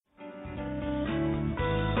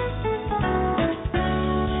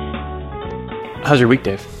How's your week,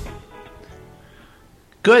 Dave?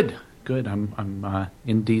 Good. I'm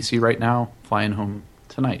in DC right now, flying home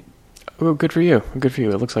tonight. Oh, good for you. Good for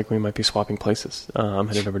you. It looks like we might be swapping places. I'm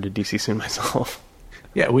headed over to DC soon myself.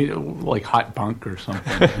 Yeah, we like hot bunk or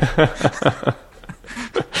something.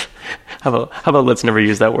 How about let's never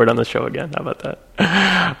use that word on the show again? How about that?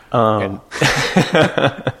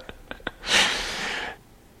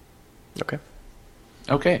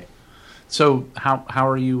 Okay. So how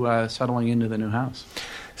are you settling into the new house?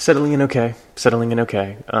 Settling in okay.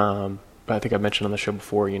 But I think I've mentioned on the show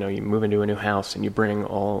before, you move into a new house and you bring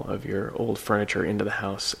all of your old furniture into the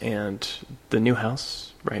house, and the new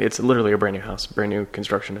house, right? It's literally a brand new house, brand new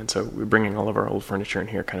construction. And so we're bringing all of our old furniture in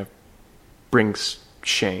here kind of brings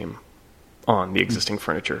shame on the existing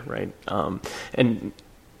furniture, right? And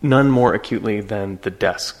none more acutely than the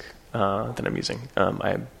desk that I'm using.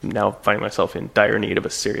 I'm now finding myself in dire need of a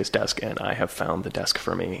serious desk, and I have found the desk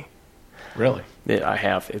for me. Really? I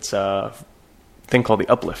have. It's a thing called the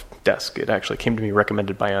Uplift desk. It actually came to me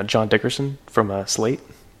recommended by John Dickerson from Slate.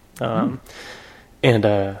 And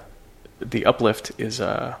the Uplift is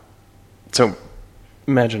so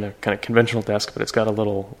imagine a kind of conventional desk, but it's got a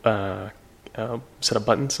little set of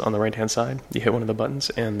buttons on the right-hand side. You hit one of the buttons,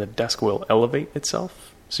 and the desk will elevate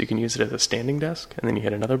itself, so you can use it as a standing desk. And then you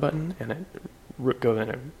hit another button, and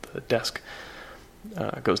the desk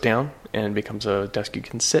goes down and becomes a desk you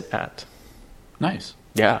can sit at. Nice.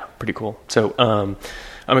 Yeah, pretty cool. So I'm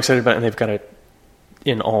excited about it, and they've got it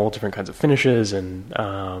in all different kinds of finishes. And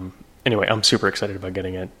anyway, I'm super excited about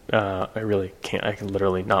getting it. I really can't. I can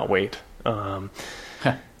literally not wait.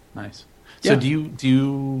 Nice. So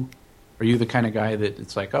yeah. Are you the kind of guy that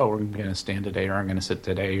it's like, oh, we're going to stand today, or I'm going to sit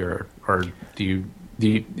today, or do you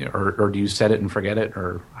set it and forget it,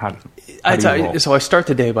 or how do you roll? So I start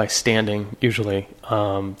the day by standing usually.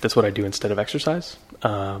 That's what I do instead of exercise.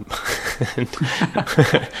 So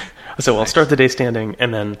I'll start the day standing,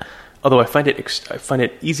 and then, although I find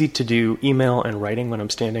it easy to do email and writing when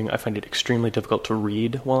I'm standing, I find it extremely difficult to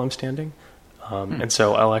read while I'm standing. And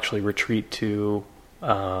so I'll actually retreat to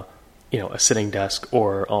a sitting desk,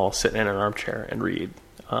 or I'll sit in an armchair and read.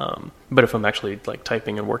 But if I'm actually like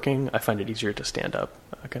typing and working, I find it easier to stand up.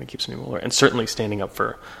 It kind of keeps me more, and certainly standing up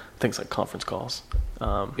for things like conference calls.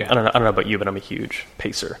 I don't know about you, but I'm a huge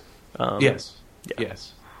pacer. Yes.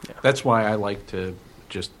 That's why I like to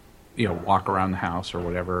just walk around the house or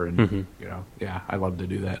whatever, and I love to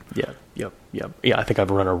do that. Yeah. I think I've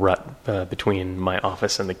run a rut between my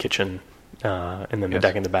office and the kitchen, and then the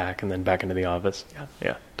deck in the back, and then back into the office.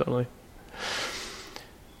 Yeah, totally.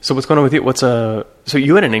 So what's going on with you? So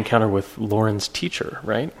you had an encounter with Lauren's teacher,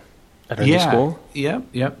 right? At her new school?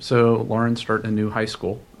 Yep. So Lauren's starting a new high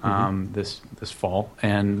school this fall,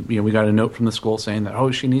 and we got a note from the school saying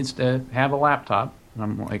that she needs to have a laptop. And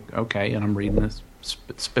I'm like, okay, and I'm reading the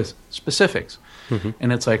specifics,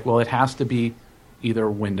 and it's like, well, it has to be either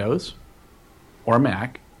Windows or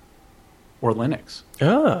Mac or Linux.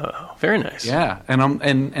 Oh, very nice. Yeah,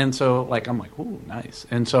 and so like I'm like, ooh, nice.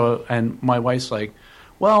 And my wife's like,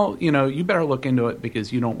 well, you better look into it,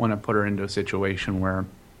 because you don't want to put her into a situation where,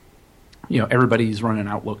 everybody's running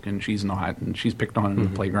Outlook and she's not, and she's picked on in the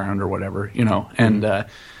playground or whatever,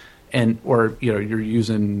 or you're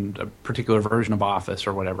using a particular version of Office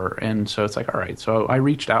or whatever. And so it's like, all right. So I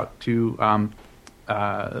reached out to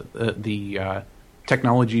the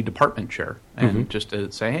technology department chair, and just to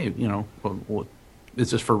say, hey, well,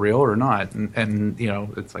 is this for real or not? And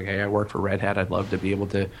it's like, hey, I work for Red Hat. I'd love to be able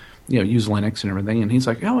to use Linux and everything. And he's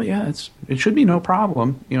like, oh yeah, it should be no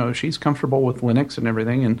problem. She's comfortable with Linux and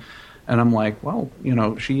everything. And I'm like, well,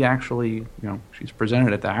 she actually, she's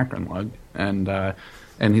presented at the Akron Lug, and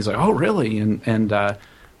he's like, oh really? And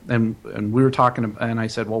we were talking, and I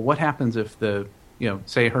said, well, what happens if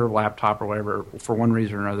say her laptop or whatever, for one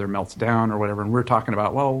reason or another, melts down or whatever? And we're talking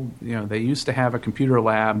about, well, they used to have a computer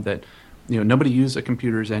lab that, nobody uses the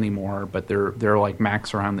computers anymore, but they're like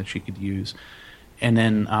Macs around that she could use. And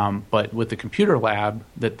then, but with the computer lab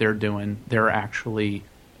that they're doing, they're actually,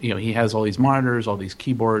 he has all these monitors, all these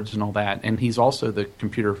keyboards and all that. And he's also the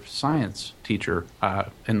computer science teacher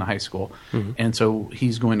in the high school. And so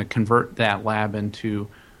he's going to convert that lab into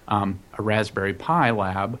a Raspberry Pi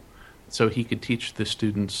lab, so he could teach the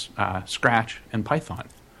students Scratch and Python.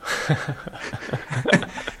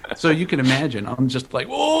 So you can imagine, I'm just like,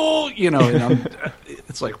 whoa, and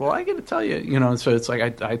it's like, well, I got to tell you, so it's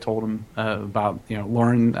like I told him about,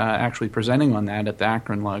 Lauren actually presenting on that at the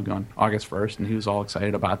Akron Lug on August 1st, and he was all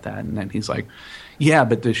excited about that. And then he's like, yeah,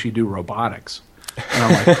 but does she do robotics? And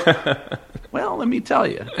I'm like, well, let me tell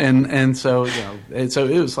you. And so, so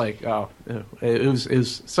it was like, it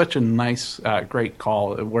was such a nice, great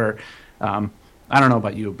call where, I don't know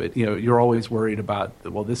about you, but you're always worried about,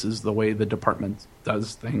 well, this is the way the department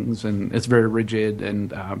does things, and it's very rigid,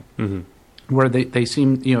 and where they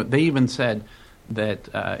seem, they even said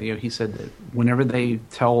that he said that whenever they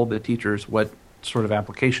tell the teachers what sort of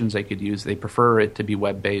applications they could use, they prefer it to be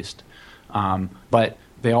web-based, but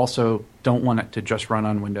they also don't want it to just run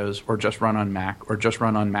on Windows or just run on Mac or just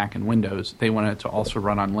run on Mac and Windows. They want it to also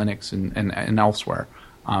run on Linux and elsewhere.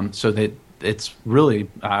 So that it's really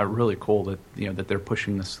really cool that that they're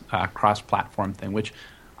pushing this cross-platform thing, which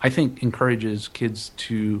I think encourages kids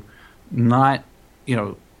to not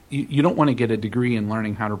you don't want to get a degree in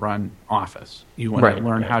learning how to run Office. You want to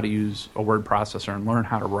learn how to use a word processor and learn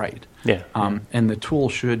how to write. And the tool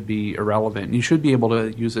should be irrelevant. You should be able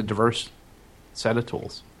to use a diverse set of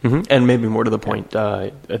tools. And maybe more to the point,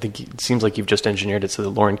 I think it seems like you've just engineered it so that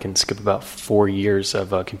Lauren can skip about 4 years of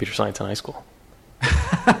computer science in high school.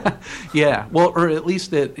 Yeah, well, or at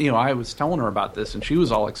least that I was telling her about this, and she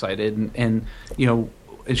was all excited, and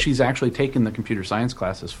she's actually taken the computer science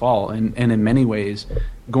class this fall, and in many ways,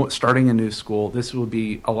 starting a new school, this will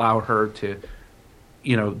allow her to,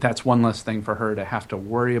 that's one less thing for her to have to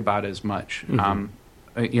worry about as much.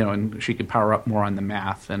 And she could power up more on the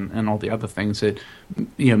math and all the other things that,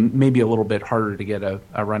 maybe a little bit harder to get a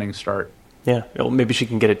running start. Yeah, well, maybe she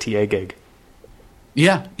can get a TA gig.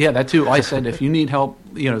 Yeah, that too. I said, if you need help,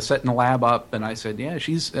 setting the lab up, and I said, yeah,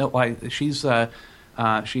 she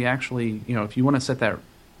actually, if you want to set that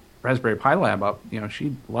Raspberry Pi lab up,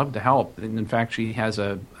 she'd love to help. And in fact, she has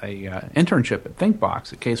a internship at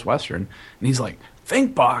ThinkBox at Case Western, and he's like,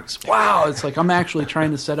 ThinkBox, wow! It's like I'm actually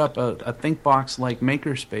trying to set up a ThinkBox like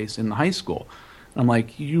makerspace in the high school. I'm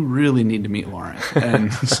like, you really need to meet Lauren,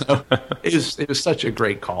 and so it was such a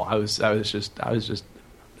great call. I was just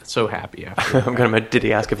so happy after. I'm gonna. Did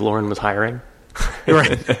he ask if Lauren was hiring?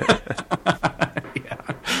 Right. Yeah.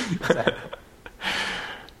 Exactly.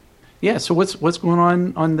 Yeah. So what's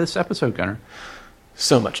going on this episode, Gunnar?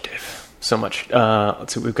 So much, Dave. So much.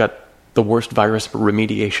 Let's see. We've got the worst virus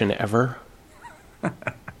remediation ever.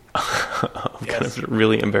 Kind of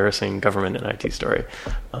really embarrassing government and IT story.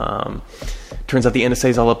 Turns out the NSA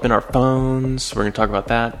is all up in our phones. We're going to talk about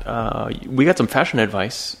that. We got some fashion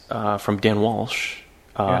advice from Dan Walsh,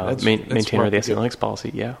 maintainer of the SE Linux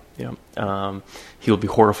policy. Yeah. He'll be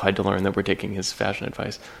horrified to learn that we're taking his fashion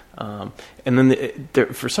advice. And then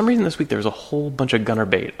for some reason this week there was a whole bunch of Gunnar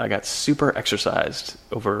bait. I got super exercised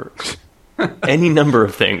over any number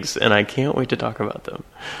of things, and I can't wait to talk about them.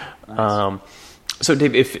 Nice. So,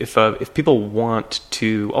 Dave, if people want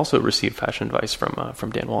to also receive fashion advice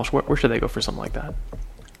from Dan Walsh, where should they go for something like that?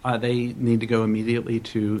 They need to go immediately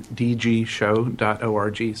to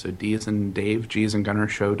dgshow.org. So D as in Dave, G as in Gunnar,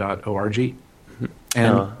 show.org. Mm-hmm.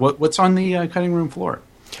 And what's on the cutting room floor?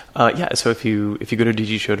 So if you go to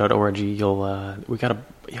dgshow.org,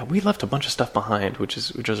 we left a bunch of stuff behind, which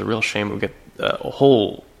is a real shame. We get a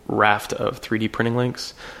whole raft of 3D printing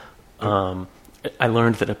links. I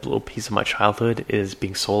learned that a little piece of my childhood is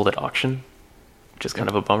being sold at auction, which is kind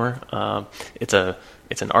of a bummer. It's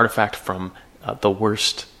an artifact from the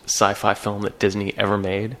worst sci-fi film that Disney ever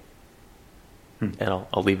made. And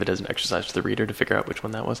I'll leave it as an exercise to the reader to figure out which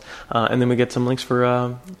one that was. And then we get some links for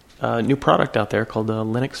a new product out there called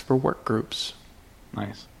Linux for Workgroups.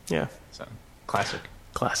 Nice. Yeah. So, classic.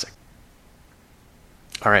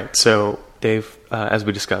 All right. So, Dave, as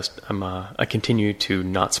we discussed, I continue to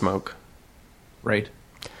not smoke. Right.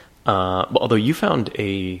 Although you found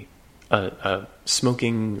a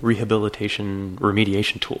smoking rehabilitation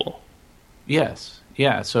remediation tool. Yes.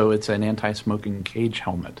 Yeah. So it's an anti-smoking cage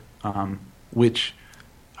helmet, which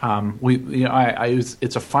it's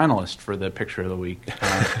a finalist for the picture of the week,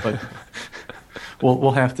 but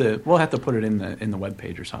we'll have to put it in the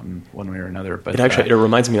webpage or something one way or another. But it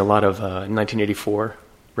reminds me a lot of 1984.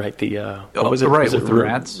 Right, what was it? Right, was with it the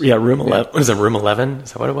rats? Yeah, Room 11. Was it Room 11?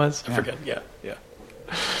 Is that what it was? I forget. Yeah.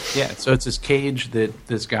 Yeah, so it's this cage that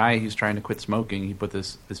this guy who's trying to quit smoking, he put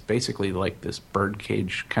this basically like this bird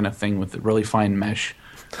cage kind of thing with a really fine mesh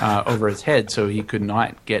over his head so he could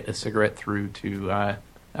not get a cigarette through to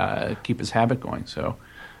keep his habit going. So,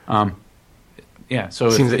 so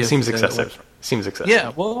it seems excessive. Seems excessive.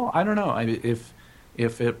 Yeah, well, I don't know.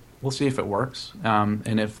 We'll see if it works,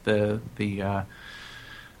 and if the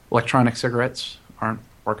electronic cigarettes aren't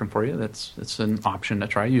working for you, it's an option to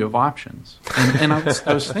try. You have options. And I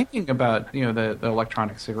was thinking about the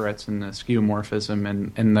electronic cigarettes and the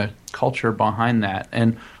skeuomorphism and the culture behind that.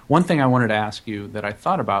 And one thing I wanted to ask you that I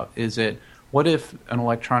thought about is what if an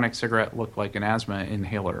electronic cigarette looked like an asthma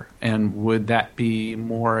inhaler, and would that be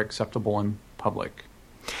more acceptable in public?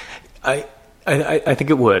 I think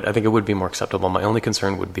it would. I think it would be more acceptable. My only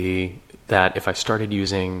concern would be that if I started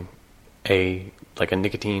using a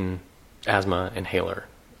nicotine asthma inhaler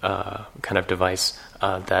kind of device,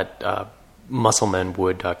 that musclemen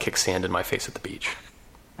would kick sand in my face at the beach.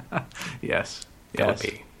 Yes. That would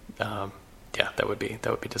be, that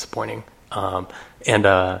would be disappointing, and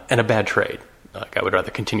a bad trade. Like I would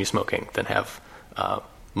rather continue smoking than have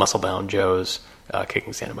muscle-bound Joes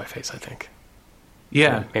kicking sand in my face, I think.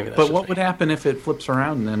 Yeah, maybe that's but just what me. would happen if it flips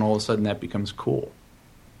around and then all of a sudden that becomes cool?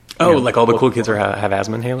 Oh, Yeah. like all the cool kids have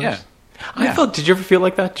asthma inhalers? Yeah. I felt. Did you ever feel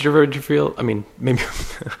like that? Did you feel? I mean, maybe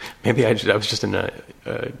I was just in an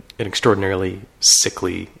extraordinarily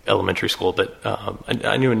sickly elementary school, but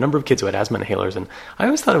I knew a number of kids who had asthma inhalers, and I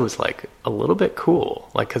always thought it was like a little bit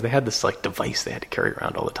cool, like because they had this like device they had to carry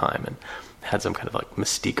around all the time and had some kind of like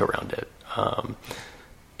mystique around it,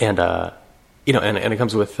 and it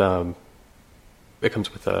comes with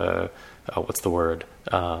what's the word?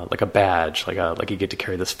 Like a badge, like you get to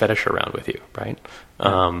carry this fetish around with you, right?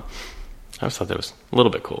 Yeah. I always thought that was a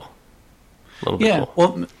little bit cool. Cool.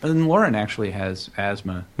 Well, and Lauren actually has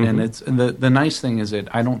asthma, and it's the nice thing is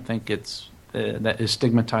that I don't think it's that is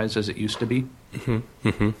stigmatized as it used to be.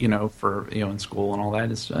 You know, for in school and all that,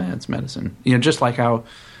 it's medicine. Just like how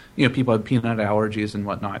people have peanut allergies and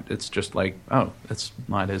whatnot. It's just like it's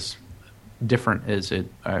not as different as it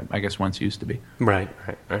I guess once used to be. Right.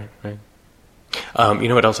 You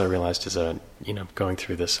know what else I realized is going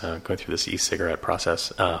through this e-cigarette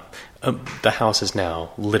process. The house is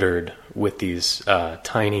now littered with these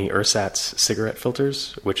tiny ersatz cigarette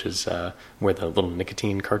filters, which is where the little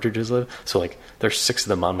nicotine cartridges live. So like there's 6 of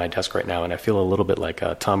them on my desk right now, and I feel a little bit like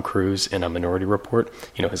Tom Cruise in a Minority Report.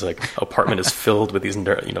 His like apartment is filled with these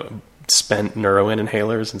spent Neuroin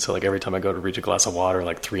inhalers, and so like every time I go to reach a glass of water,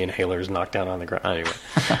 like 3 inhalers knocked down on the ground.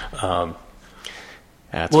 Anyway.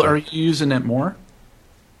 Are you using it more?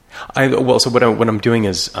 So what I'm doing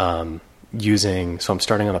is so I'm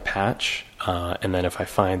starting on a patch, and then if I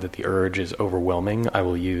find that the urge is overwhelming, I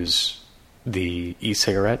will use the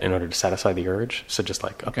e-cigarette in order to satisfy the urge. So just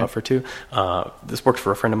like a puff or two. This worked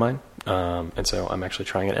for a friend of mine, and so I'm actually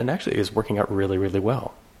trying it, and actually it is working out really, really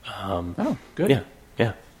well. Good.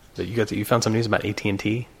 Yeah. So you found some news about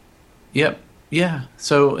AT&T? Yep. Yeah.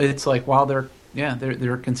 So it's like while they're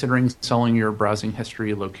considering selling your browsing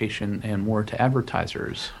history, location, and more to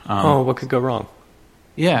advertisers. What could go wrong?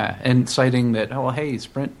 Yeah, and citing that, hey,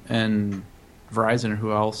 Sprint and Verizon or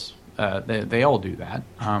who else, they all do that.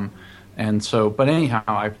 And so, but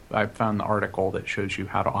anyhow, I found the article that shows you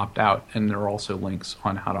how to opt out, and there are also links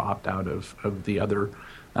on how to opt out of the other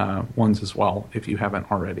ones as well, if you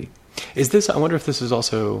haven't already. I wonder if this is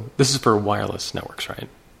for wireless networks, right?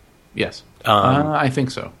 Yes. I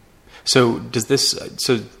think so. So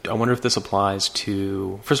I wonder if this applies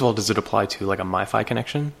to, first of all, does it apply to like a MiFi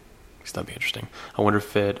connection? Because that'd be interesting. I wonder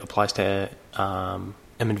if it applies to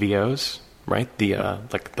MNVOs, right? The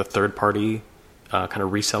like the third party kind of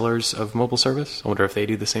resellers of mobile service. I wonder if they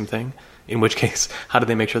do the same thing. In which case, how do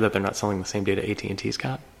they make sure that they're not selling the same data AT&T's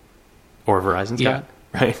got or Verizon's got?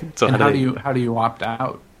 Right. So and how do you opt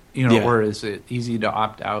out? Or is it easy to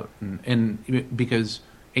opt out? And because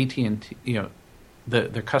AT&T,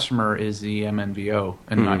 the customer is the MNVO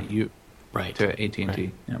and not you, right? To AT&T.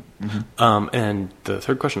 Right. Yeah. Mm-hmm. And the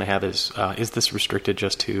third question I have is this restricted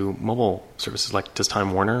just to mobile services? Like, does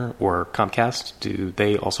Time Warner or Comcast, do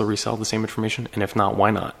they also resell the same information? And if not,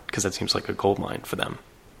 why not? Because that seems like a gold mine for them.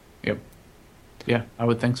 Yep. Yeah, I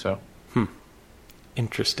would think so.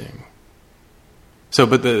 Interesting. So,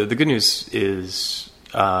 but the good news is,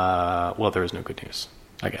 there is no good news,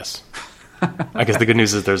 I guess. I guess the good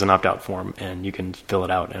news is there's an opt-out form, and you can fill it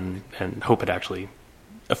out and hope it actually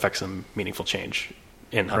affects some meaningful change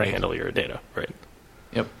in how to handle your data, right?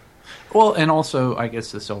 Yep. Well, and also, I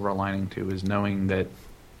guess the silver lining, too, is knowing that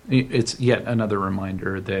it's yet another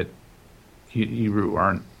reminder that you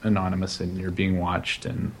aren't anonymous and you're being watched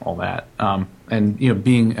and all that. And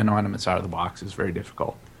being anonymous out of the box is very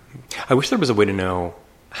difficult. I wish there was a way to know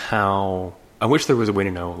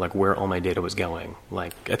like where all my data was going.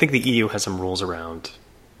 Like, I think the EU has some rules around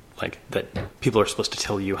like that people are supposed to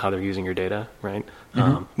tell you how they're using your data, right?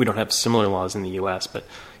 Mm-hmm. We don't have similar laws in the US, but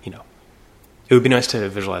it would be nice to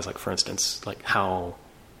visualize, like, for instance, like how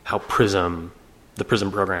PRISM, the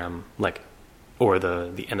PRISM program, like, or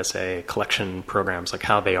the NSA collection programs, like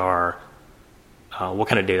how they are, what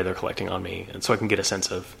kind of data they're collecting on me, and so I can get a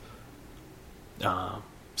sense of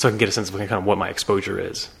kind of what my exposure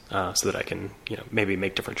is, so that I can, maybe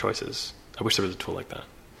make different choices. I wish there was a tool like that.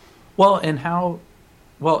 Well, and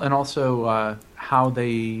also how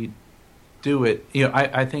they do it,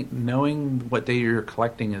 I think knowing what data you're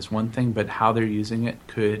collecting is one thing, but how they're using it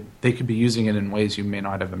they could be using it in ways you may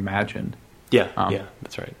not have imagined. Yeah,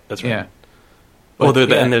 that's right. That's right. Yeah. Well,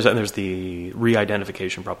 and there's the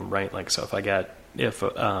re-identification problem, right? Like, so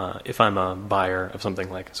if I'm a buyer of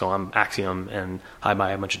something, like, so I'm Axiom and I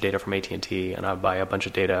buy a bunch of data from AT&T and I buy a bunch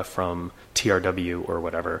of data from TRW or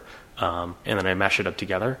whatever, and then I mash it up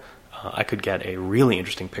together, I could get a really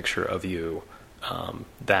interesting picture of you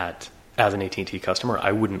that, as an AT&T customer,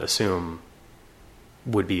 I wouldn't assume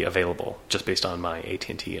would be available just based on my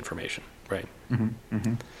AT&T information, right?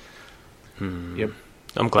 Mm-hmm. Mm-hmm. Yep.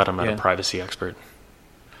 I'm glad I'm not a privacy expert.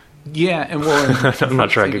 Yeah, and I'm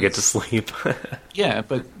not sure I could get to sleep. Yeah,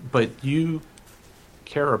 but you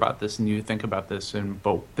care about this and you think about this,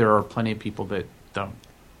 but there are plenty of people that don't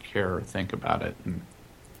care or think about it. And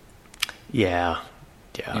yeah.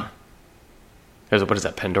 There's what is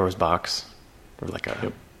that, Pandora's box, or like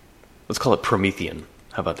let's call it Promethean.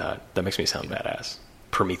 How about that? That makes me sound badass.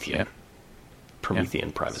 Promethean.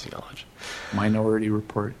 Promethean privacy knowledge. Minority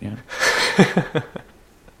Report. Yeah.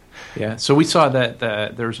 Yeah, so we saw that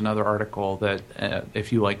there's another article that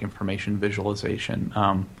if you like information visualization,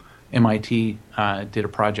 MIT did a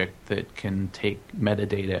project that can take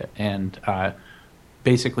metadata and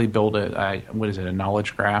basically build a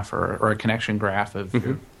knowledge graph or a connection graph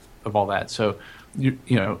of all that. So you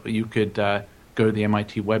could go to the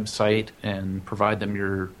MIT website and provide them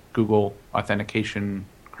your Google authentication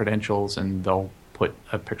credentials, and they'll put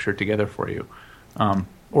a picture together for you.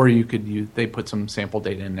 Or they put some sample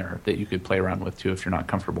data in there that you could play around with too if you're not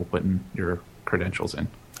comfortable putting your credentials in.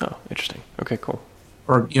 Oh, interesting. Okay, cool.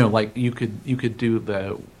 Or like you could do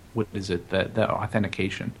the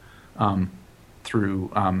authentication through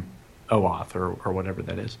OAuth or whatever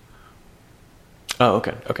that is. Oh,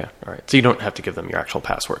 okay, all right. So you don't have to give them your actual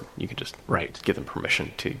password. You can just give them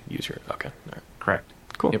permission to use your. Okay, all right. Correct.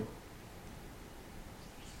 Cool. Yep.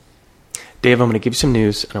 Dave, I'm going to give you some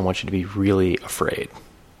news, and I want you to be really afraid.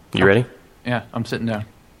 You ready? Yeah, I'm sitting down.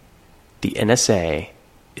 The NSA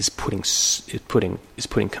is putting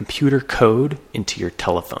computer code into your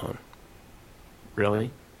telephone.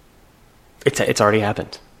 Really? It's already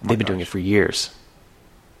happened. They've been doing it for years.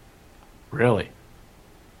 Really?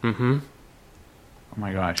 Mm-hmm. Oh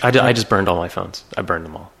my gosh! I just burned all my phones. I burned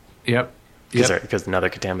them all. Yep. Because now they're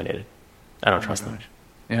contaminated. I don't trust them.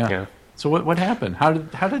 Yeah. So what happened?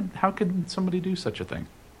 How could somebody do such a thing?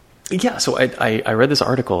 Yeah, so I read this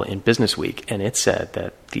article in Business Week, and it said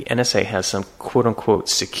that the NSA has some quote-unquote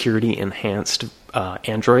security-enhanced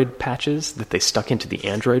Android patches that they stuck into the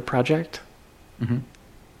Android project. Mm-hmm.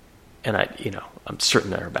 And I'm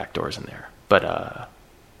certain there are backdoors in there. But,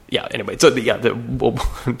 anyway. So,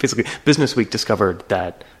 basically, Business Week discovered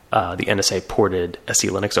that the NSA ported SE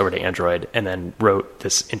Linux over to Android and then wrote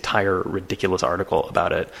this entire ridiculous article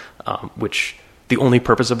about it, which... the only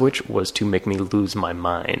purpose of which was to make me lose my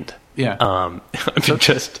mind. Yeah.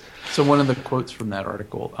 So one of the quotes from that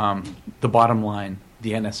article, the bottom line,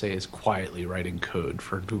 the NSA is quietly writing code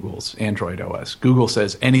for Google's Android OS. Google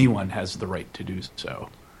says anyone has the right to do so.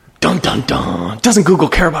 Dun, dun, dun. Doesn't Google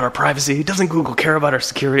care about our privacy? Doesn't Google care about our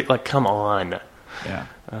security? Like, come on. Yeah.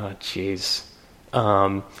 Oh, jeez.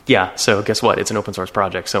 So guess what? It's an open source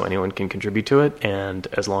project, so anyone can contribute to it, and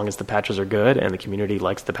as long as the patches are good and the community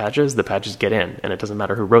likes the patches get in, and it doesn't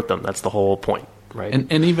matter who wrote them. That's the whole point, right?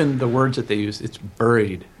 And even the words that they use, it's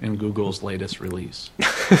buried in Google's latest release.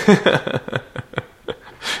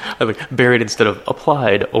 I like buried instead of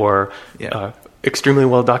applied or extremely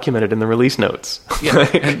well documented in the release notes. Yeah,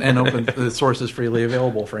 and open the source is freely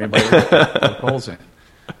available for anybody that calls in.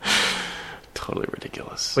 Totally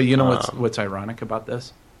ridiculous. But you know what's ironic about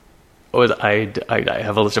this? I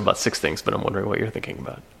have a list of about 6 things, but I'm wondering what you're thinking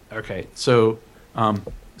about. Okay, so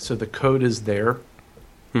the code is there,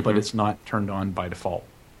 but it's not turned on by default.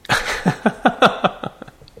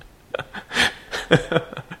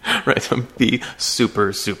 Right, so be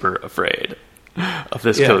super, super afraid of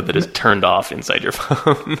this code that is turned off inside your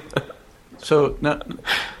phone. So,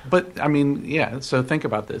 so think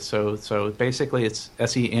about this. So basically it's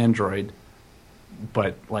SE Android,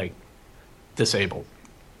 but like disabled.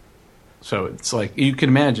 So it's like you can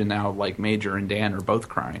imagine now, like Major and Dan are both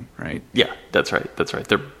crying, right? Yeah, that's right. That's right.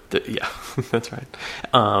 That's right.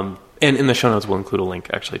 And in the show notes, we'll include a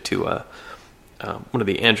link actually to one of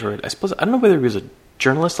the Android. I don't know whether he was a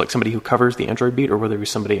journalist, like somebody who covers the Android beat, or whether he was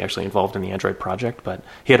somebody actually involved in the Android project. But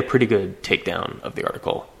he had a pretty good takedown of the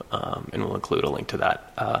article, and we'll include a link to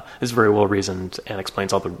that. It's very well reasoned and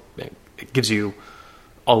explains it gives you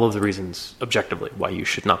all of the reasons objectively why you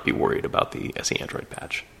should not be worried about the SE Android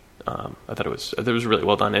patch. I thought it was really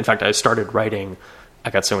well done. In fact, I started writing I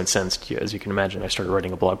got so incensed, as you can imagine, I started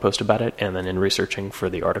writing a blog post about it, and then in researching for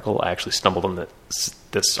the article, I actually stumbled on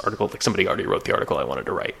this article. Like somebody already wrote the article I wanted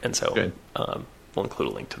to write, and so we'll include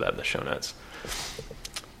a link to that in the show notes.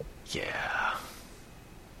 Yeah,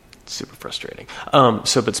 super frustrating.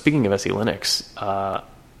 But speaking of SE Linux,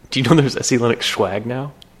 do you know there's SE Linux swag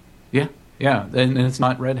now? Yeah, and it's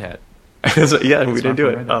not Red Hat. Yeah, and we didn't do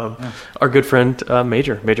it. Our good friend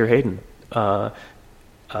Major Hayden.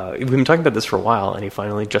 We've been talking about this for a while, and he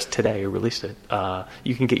finally just today released it.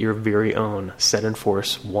 You can get your very own Set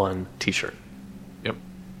Enforce 1 T-shirt. Yep.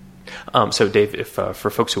 So, Dave, if for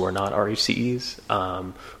folks who are not RHCEs,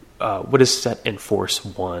 what is Set Enforce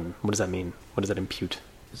 1? What does that mean? What does that impute?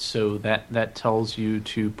 So that tells you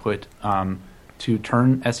to put to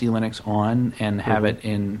turn SE Linux on and have it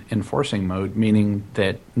in enforcing mode, meaning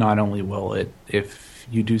that not only will it, if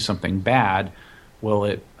you do something bad, will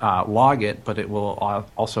it log it, but it will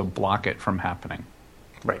also block it from happening.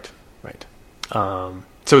 Right. So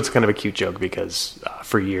it's kind of a cute joke because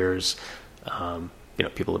for years,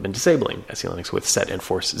 people have been disabling SE Linux with Set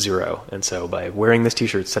Enforce 0, and so by wearing this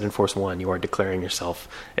T-shirt, Set Enforce 1, you are declaring yourself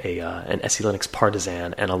an SE Linux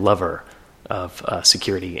partisan and a lover of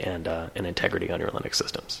security and integrity on your Linux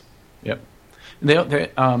systems. Yep.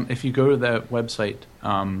 If you go to the website,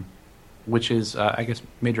 which is, I guess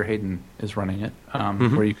Major Hayden is running it,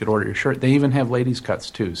 where you could order your shirt. They even have ladies' cuts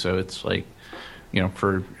too, so it's like,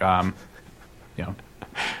 for,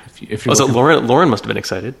 if you're Lauren must have been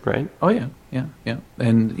excited, right? Oh yeah,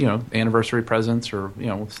 and anniversary presents or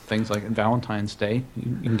things like Valentine's Day,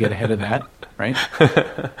 you can get ahead of that, right?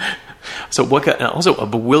 So also a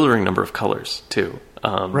bewildering number of colors too.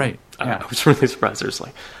 Right. Yeah. I was really surprised. There's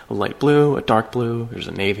like a light blue, a dark blue. There's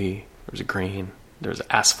a navy. There's a green. There's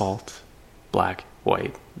asphalt, black,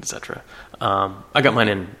 white, etc. I got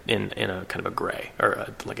mine in a kind of a gray or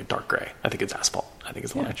like a dark gray. I think it's asphalt. I think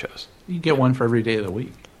it's the one I chose. You get one for every day of the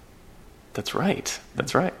week. That's right.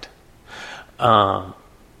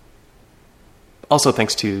 Also,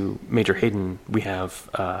 thanks to Major Hayden, we have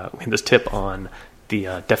this tip on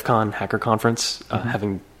the DEF CON Hacker Conference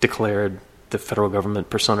having declared the federal government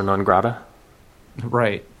persona non grata.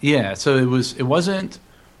 Right. Yeah. So it wasn't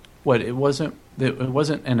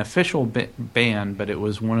an official ban, but it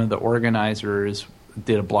was one of the organizers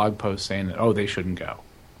did a blog post saying that they shouldn't go.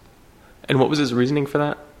 And what was his reasoning for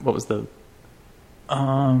that? What was the?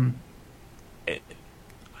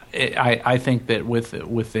 I think that with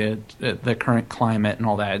the current climate and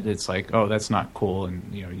all that, it's like, that's not cool,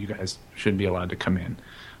 and you guys shouldn't be allowed to come in.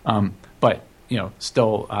 But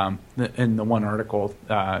still, in the one article,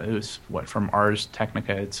 it was from Ars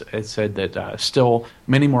Technica. It said that still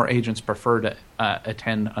many more agents prefer to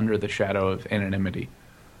attend under the shadow of anonymity.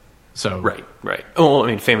 So right. Well, I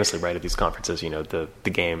mean, famously, right at these conferences, the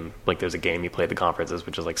game, like there's a game you play at the conferences,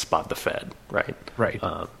 which is like Spot the Fed, right? Right.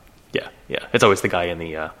 Yeah. It's always the guy in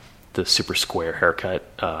the super square haircut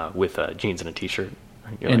with jeans and a T-shirt.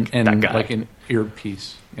 And that guy. like an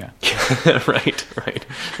earpiece. Yeah. right.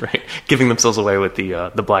 Giving themselves away with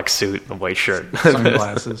the black suit, the white shirt,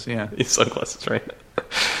 sunglasses. Yeah. Sunglasses, right.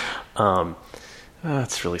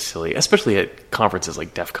 That's really silly, especially at conferences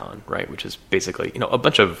like DEF CON, right? Which is basically a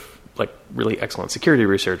bunch of like really excellent security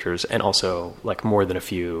researchers, and also like more than a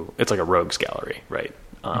few. It's like a rogues gallery, right?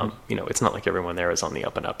 It's not like everyone there is on the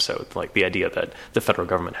up and up. So like the idea that the federal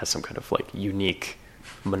government has some kind of like unique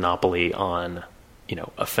monopoly on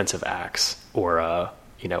offensive acts or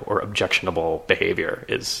or objectionable behavior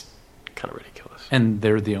is kind of ridiculous. And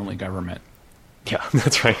they're the only government. Yeah,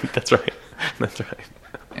 that's right.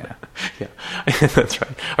 Yeah. Yeah, that's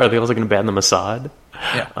right. Are they also going to ban the Mossad?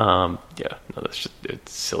 Yeah. No,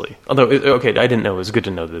 it's silly. Although, I didn't know. It was good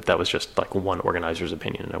to know that was just like one organizer's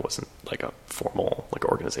opinion, and it wasn't like a formal like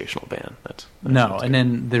organizational ban. That's no. And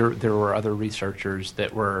then there were other researchers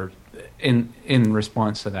that were in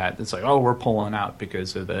response to that. It's like, we're pulling out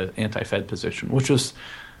because of the anti-Fed position, which was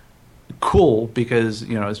cool because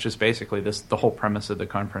it's just basically the whole premise of the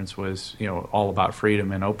conference was all about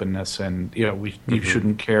freedom and openness, and you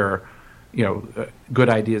shouldn't care. Good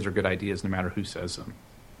ideas are good ideas no matter who says them.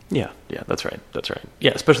 Yeah, that's right.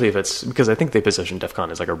 Yeah, especially if it's because I think they position DEF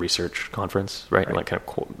CON as like a research conference, right? And like kind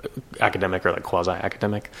of academic or like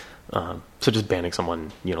quasi-academic. So just banning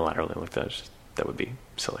someone unilaterally like that would be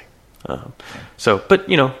silly. But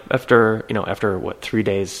after what 3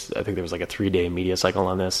 days, I think there was like a 3-day media cycle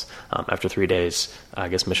on this. After 3 days, I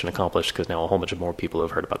guess mission accomplished because now a whole bunch of more people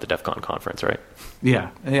have heard about the DEF CON conference, right?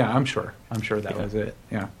 Yeah, I'm sure that was it.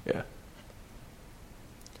 Yeah.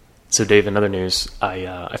 So, Dave, in other news,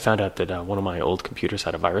 I found out that one of my old computers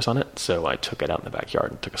had a virus on it, so I took it out in the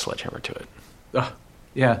backyard and took a sledgehammer to it.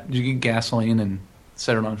 Yeah. Did you get gasoline and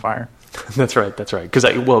set it on fire. That's right. That's right. Because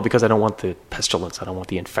I don't want the pestilence. I don't want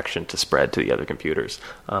the infection to spread to the other computers.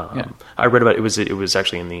 I read about it. It was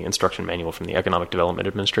actually in the instruction manual from the Economic Development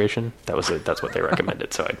Administration. That's what they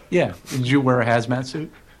recommended. So Did you wear a hazmat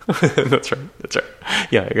suit? That's right. That's right.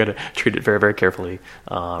 Yeah, I got to treat it very, very carefully.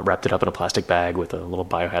 Wrapped it up in a plastic bag with a little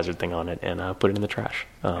biohazard thing on it, and put it in the trash.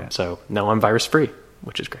 So now I'm virus free,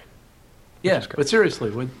 which is great. Yeah, but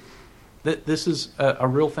seriously, this is a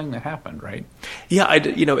real thing that happened, right? Yeah,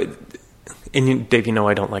 and Dave,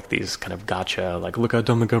 I don't like these kind of gotcha, like look how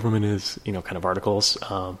dumb the government is, kind of articles.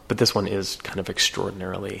 But this one is kind of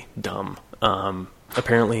extraordinarily dumb.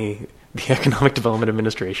 Apparently, the Economic Development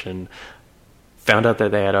Administration found out that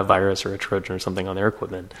they had a virus or a Trojan or something on their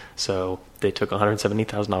equipment. So they took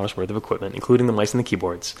 $170,000 worth of equipment, including the mice and the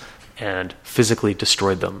keyboards, and physically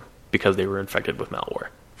destroyed them because they were infected with malware.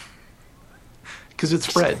 Because it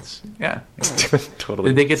spreads. Yeah. Totally.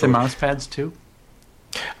 Did they get the mouse pads too?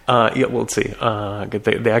 Yeah, well, let's see.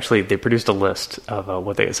 They produced a list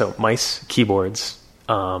of so mice, keyboards,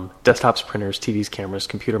 desktops, printers, TVs, cameras,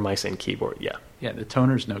 computer mice, and keyboard. Yeah. Yeah, the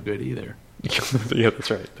toner's no good either. Yeah, that's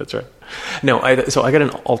right. That's right. No, so I got an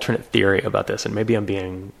alternate theory about this, and maybe I'm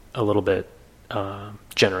being a little bit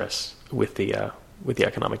generous with the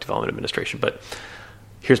Economic Development Administration, but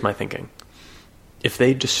here's my thinking. If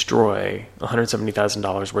they destroy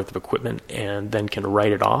 $170,000 worth of equipment and then can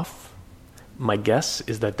write it off, my guess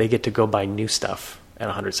is that they get to go buy new stuff at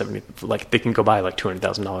 $170,000. Like they can go buy like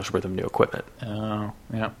 $200,000 worth of new equipment. Oh,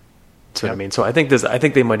 yeah. So what I mean, so I think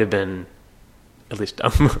they might have been. At least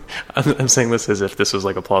I'm saying this as if this was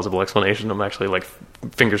like a plausible explanation. I'm actually like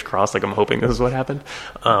fingers crossed, like I'm hoping this is what happened.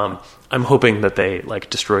 I'm hoping that they like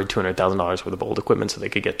destroyed $200,000 worth of old equipment so they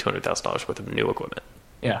could get $200,000 worth of new equipment.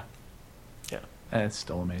 Yeah. Yeah. That's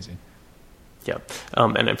still amazing. Yeah.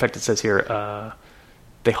 And in fact, it says here,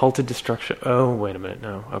 they halted destruction. Oh, wait a minute.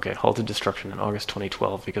 No. Okay. Halted destruction in August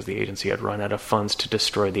 2012 because the agency had run out of funds to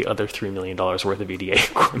destroy the other $3 million worth of EDA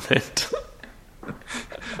equipment.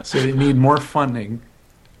 So they need more funding.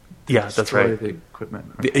 Yeah, that's right. The equipment.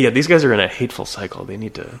 Yeah, these guys are in a hateful cycle. They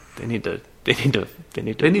need more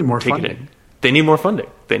funding. They need more funding.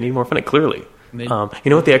 They need more funding. Clearly, you know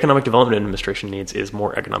what the Economic Development Administration needs is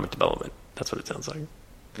more economic development. That's what it sounds like.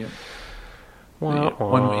 Yeah. Well,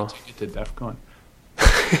 one way to get to DEF CON.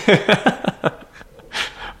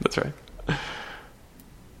 That's right.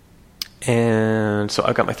 And so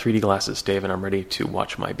I've got my 3D glasses, Dave, and I'm ready to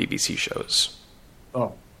watch my BBC shows.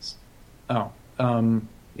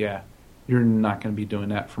 Yeah. You're not going to be doing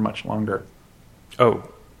that for much longer. Oh,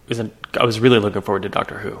 I was really looking forward to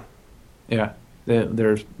Doctor Who. Yeah,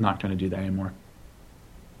 they're not going to do that anymore.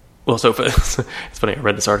 Well, so it's funny. I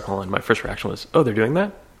read this article, and my first reaction was, "Oh, they're doing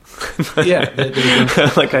that." Yeah,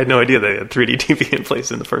 like I had no idea they had 3D TV in place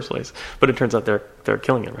in the first place. But it turns out they're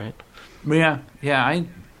killing it, right? Yeah.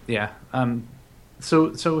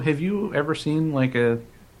 So have you ever seen like a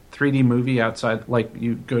 3D movie outside? Like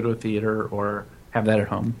you go to a theater or have that at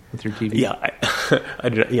home with your TV? Yeah, I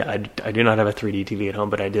do not have a 3D TV at home,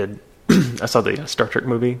 but I did. I saw the Star Trek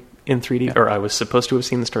movie in 3D, or I was supposed to have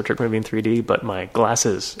seen the Star Trek movie in 3D, but my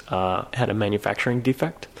glasses had a manufacturing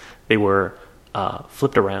defect. They were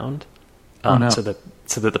flipped around so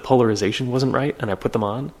that the polarization wasn't right, and I put them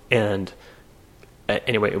on, and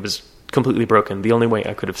anyway, it was completely broken. The only way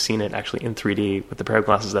I could have seen it actually in 3D with the pair of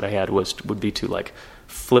glasses that I had would be to like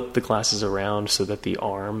flip the glasses around so that the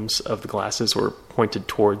arms of the glasses were pointed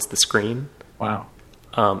towards the screen. Wow.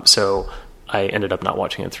 So I ended up not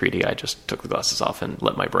watching it in 3D. I just took the glasses off and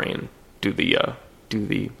let my brain do the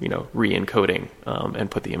re-encoding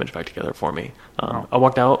and put the image back together for me. I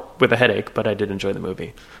walked out with a headache, but I did enjoy the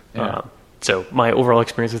movie. Yeah. So my overall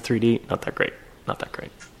experience with 3D, not that great.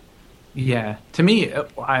 Yeah. To me,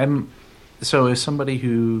 so as somebody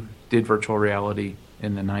who did virtual reality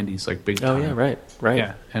in the 90s, like big time. Oh, yeah, right.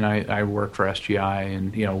 Yeah, and I worked for SGI,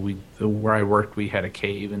 and where I worked, we had a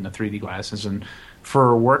cave and the 3D glasses, and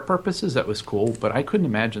for work purposes, that was cool, but I couldn't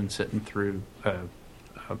imagine sitting through a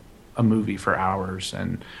movie for hours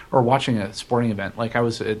or watching a sporting event. Like I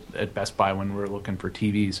was at Best Buy when we were looking for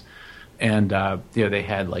TVs, and they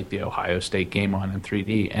had like the Ohio State game on in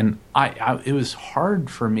 3D, and it was hard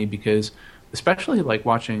for me because, especially like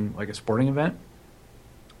watching like a sporting event,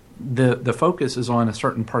 the focus is on a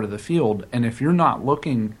certain part of the field, and if you're not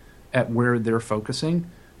looking at where they're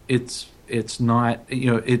focusing, it's not,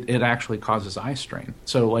 it actually causes eye strain.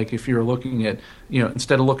 So like if you're looking at,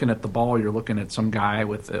 instead of looking at the ball, you're looking at some guy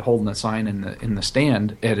holding a sign in the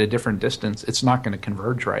stand at a different distance, it's not going to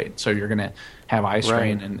converge right. So you're going to have eye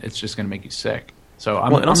strain, and it's just going to make you sick. So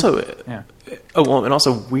and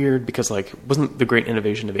also weird because like wasn't the great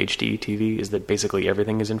innovation of HD TV is that basically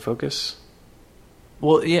everything is in focus?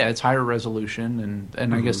 Well, yeah, it's higher resolution,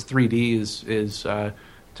 and I guess 3D is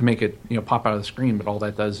to make it pop out of the screen, but all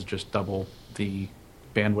that does is just double the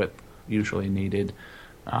bandwidth usually needed.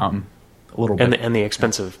 A little bit, and the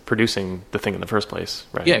expense of producing the thing in the first place,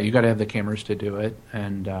 right? Yeah, you got to have the cameras to do it,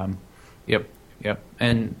 and yep,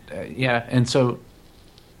 and so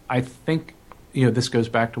I think this goes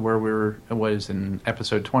back to where it was in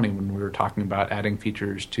episode 20 when we were talking about adding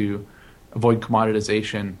features to avoid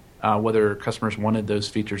commoditization, whether customers wanted those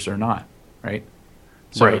features or not, right?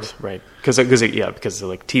 So, right. Because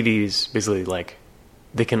like TVs basically like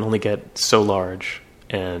they can only get so large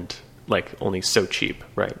and like only so cheap,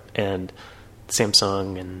 right? And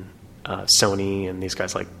Samsung and Sony and these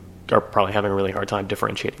guys like are probably having a really hard time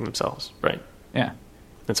differentiating themselves, right? Yeah.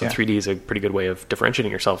 And so 3D is a pretty good way of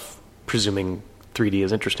differentiating yourself, presuming 3D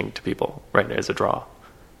is interesting to people, right? As a draw.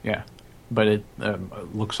 Yeah, but it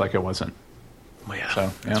looks like it wasn't. Well, yeah,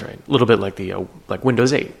 so, that's right. A little bit like the like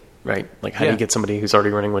Windows 8. Right? Like, how do you get somebody who's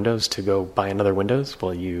already running Windows to go buy another Windows?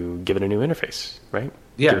 Well, you give it a new interface, right?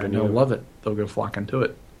 Yeah, they'll love it. They'll go flocking to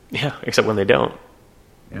it. Yeah, except when they don't.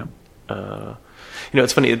 Yeah.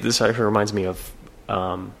 It's funny. This actually reminds me of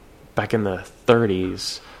back in the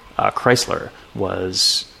 30s, Chrysler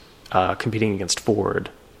was competing against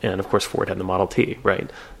Ford. And, of course, Ford had the Model T, right?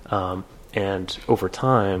 And over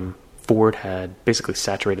time, Ford had basically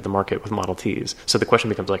saturated the market with Model Ts. So the question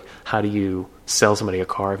becomes like, how do you sell somebody a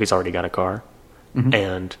car if he's already got a car? Mm-hmm.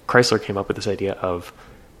 And Chrysler came up with this idea of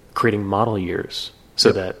creating model years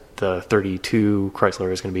so that the 32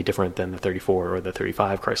 Chrysler is going to be different than the 34 or the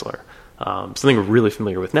 35 Chrysler. Something we're really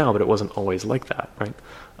familiar with now, but it wasn't always like that, right?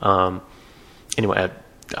 Anyway,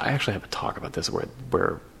 I actually have a talk about this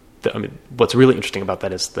where what's really interesting about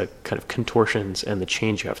that is the kind of contortions and the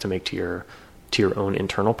change you have to make to your own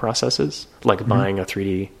internal processes, like buying a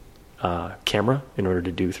 3D camera in order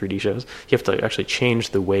to do 3D shows. You have to actually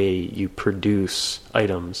change the way you produce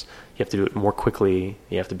items. You have to do it more quickly.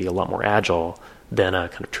 You have to be a lot more agile than a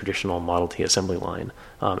kind of traditional Model T assembly line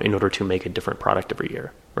in order to make a different product every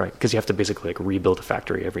year, right? Because you have to basically like rebuild a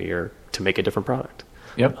factory every year to make a different product.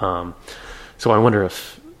 Yep. So I wonder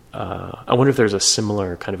if there's a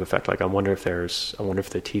similar kind of effect. Like I wonder if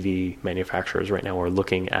the TV manufacturers right now are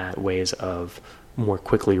looking at ways of more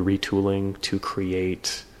quickly retooling to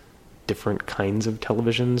create different kinds of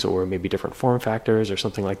televisions or maybe different form factors or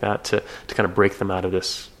something like that to kind of break them out of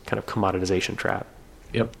this kind of commoditization trap.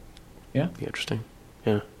 Yep. Yeah. Be interesting.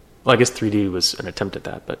 Yeah. Well, I guess 3D was an attempt at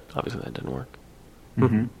that, but obviously that didn't work.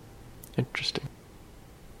 Mm-hmm. Interesting.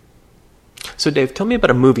 So Dave, tell me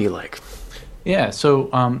about a movie you like. Yeah,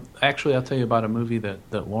 so actually I'll tell you about a movie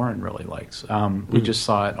that Lauren really likes. We just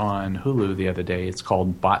saw it on Hulu the other day. It's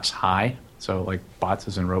called Bots High. So like bots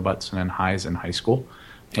as in robots and then high as in high school.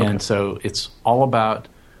 And so it's all about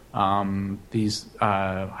these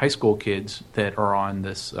high school kids that are on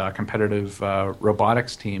this competitive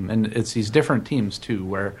robotics team. And it's these different teams too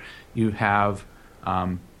where you have...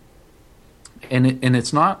 And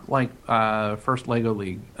it's not like first Lego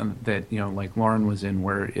League that like Lauren was in,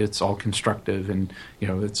 where it's all constructive and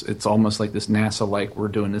it's almost like this NASA like we're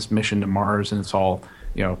doing this mission to Mars and it's all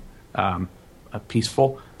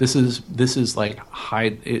peaceful. This is like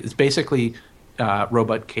high. It's basically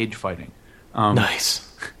robot cage fighting. Nice.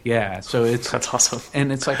 Yeah, so that's awesome.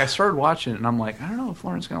 And it's like I started watching it and I'm like, I don't know if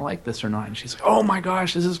Lauren's gonna like this or not. And she's like, oh my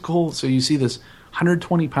gosh, this is cool. So you see this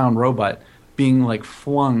 120-pound robot being like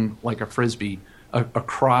flung like a frisbee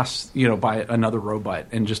across, by another robot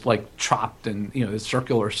and just like chopped and, the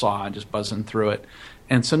circular saw and just buzzing through it.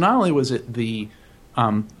 And so not only was it the,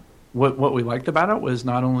 what we liked about it was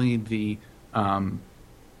not only the battle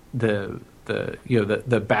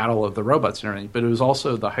of the robots and everything, but it was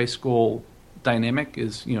also the high school dynamic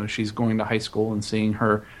is, she's going to high school and seeing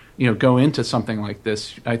her, go into something like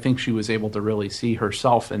this. I think she was able to really see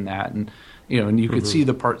herself in that. And, and you could see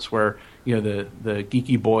the parts where, the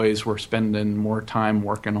geeky boys were spending more time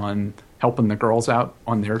working on helping the girls out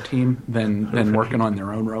on their team than working on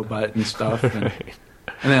their own robot and stuff. And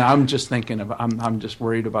then I'm just thinking I'm just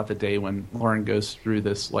worried about the day when Lauren goes through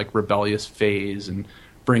this like rebellious phase and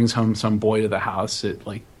brings home some boy to the house that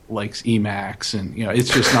like likes Emacs and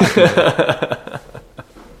it's just not good.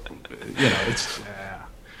 It's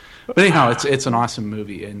but anyhow, it's an awesome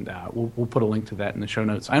movie and we'll put a link to that in the show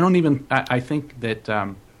notes. I think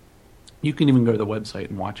that you can even go to the website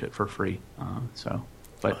and watch it for free.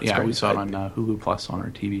 But we saw it on Hulu Plus on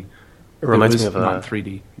our TV. It reminds me of not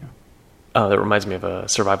 3D. Yeah. That reminds me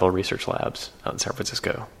of Survival Research Labs out in San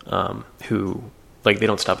Francisco, who like they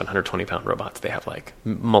don't stop at 120-pound robots. They have like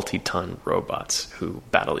multi-ton robots who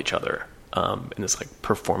battle each other in this like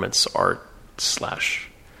performance art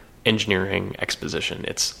 / engineering exposition.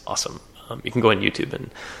 It's awesome. You can go on YouTube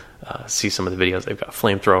and see some of the videos. They've got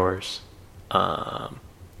flamethrowers,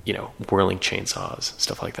 whirling chainsaws,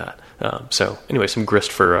 stuff like that. So anyway, some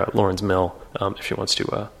grist for Lawrence Mill if he wants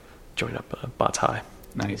to join up Bots High.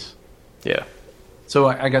 Nice. Yeah. So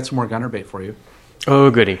I got some more gunner bait for you.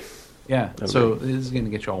 Oh, goody. Yeah. So this is going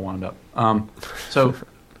to get you all wound up. So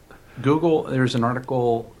Google, there's an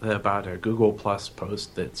article about a Google Plus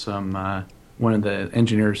post that one of the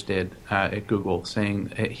engineers did at Google,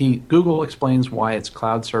 saying Google explains why its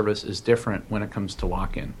cloud service is different when it comes to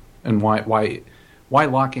lock-in and why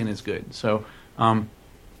lock-in is good. So let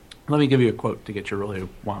me give you a quote to get you really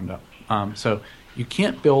wound up. So you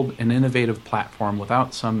can't build an innovative platform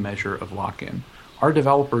without some measure of lock-in. Our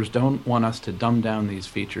developers don't want us to dumb down these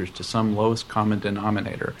features to some lowest common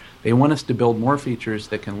denominator. They want us to build more features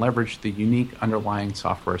that can leverage the unique underlying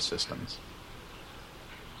software systems.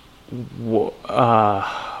 Man.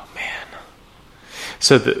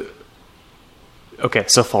 So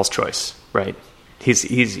so false choice, right?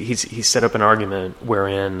 He's set up an argument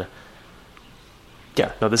wherein,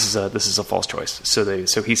 this is a false choice.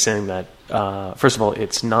 So he's saying that first of all,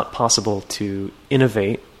 it's not possible to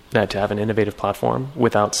have an innovative platform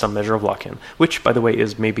without some measure of lock-in, which, by the way,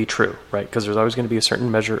 is maybe true, right? Because there's always going to be a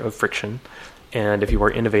certain measure of friction. And if you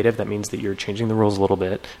are innovative, that means that you're changing the rules a little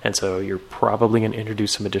bit. And so you're probably going to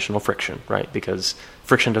introduce some additional friction, right? Because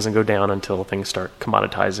friction doesn't go down until things start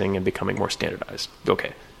commoditizing and becoming more standardized.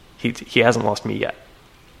 Okay, he hasn't lost me yet.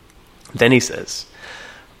 Then he says,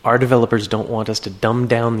 our developers don't want us to dumb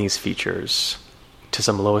down these features to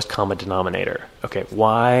some lowest common denominator. Okay,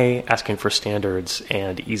 why asking for standards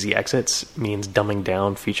and easy exits means dumbing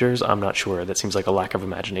down features, I'm not sure. That seems like a lack of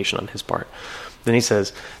imagination on his part. Then he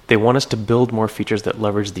says, they want us to build more features that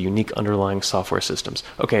leverage the unique underlying software systems.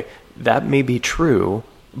 Okay, that may be true,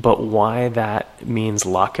 but why that means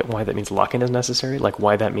lock-in is necessary, like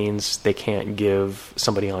why that means they can't give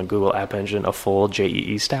somebody on Google App Engine a full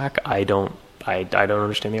JEE stack, I don't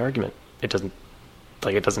understand the argument. It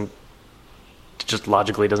just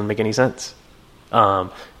logically doesn't make any sense.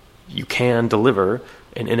 You can deliver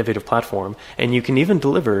an innovative platform, and you can even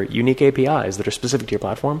deliver unique APIs that are specific to your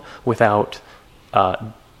platform without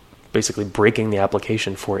basically breaking the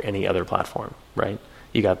application for any other platform, right?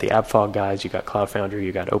 You got the AppFog guys, you got Cloud Foundry,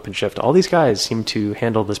 you got OpenShift. All these guys seem to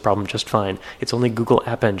handle this problem just fine. It's only Google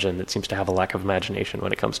App Engine that seems to have a lack of imagination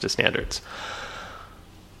when it comes to standards.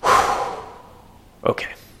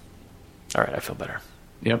 Okay. All right, I feel better.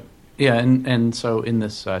 Yep. Yeah, and so in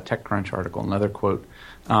this TechCrunch article, another quote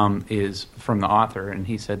is from the author, and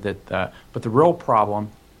he said that, but the real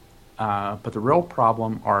problem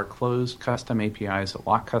are closed custom APIs that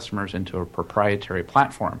lock customers into a proprietary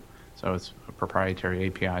platform. So it's proprietary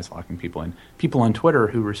APIs locking people in. People on Twitter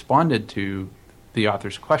who responded to the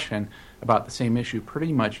author's question about the same issue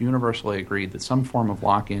pretty much universally agreed that some form of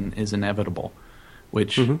lock-in is inevitable,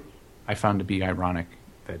 which I found to be ironic.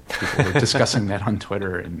 That people were discussing that on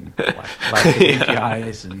Twitter and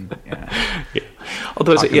APIs and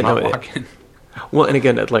Although well, and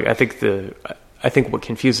again, like I think what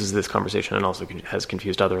confuses this conversation and also has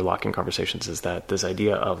confused other lock-in conversations is that this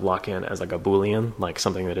idea of lock-in as like a Boolean, like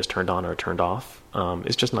something that is turned on or turned off,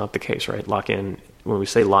 is just not the case, right? Lock-in, when we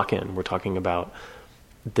say lock-in, we're talking about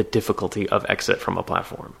the difficulty of exit from a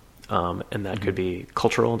platform, and that could be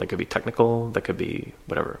cultural, that could be technical, that could be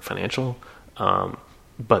whatever, financial.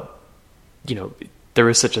 But, there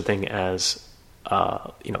is such a thing as,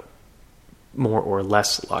 more or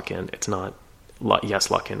less lock-in. It's not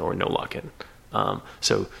yes lock-in or no lock-in.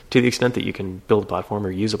 So to the extent that you can build a platform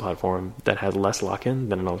or use a platform that has less lock-in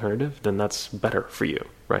than an alternative, then that's better for you,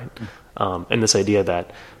 right? And this idea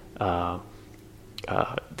that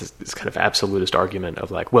this kind of absolutist argument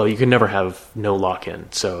of like, well, you can never have no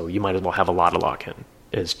lock-in, so you might as well have a lot of lock-in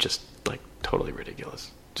is just like totally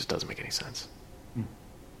ridiculous. Just doesn't make any sense.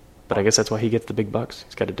 But I guess that's why he gets the big bucks.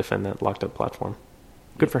 He's got to defend that locked up platform.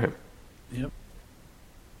 Good for him. Yep.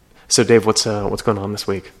 So Dave, what's going on this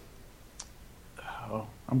week? Oh,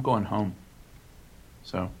 I'm going home.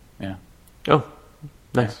 So yeah. Oh,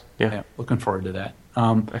 nice. Yeah. Looking forward to that.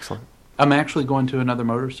 Excellent. I'm actually going to another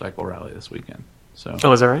motorcycle rally this weekend. So.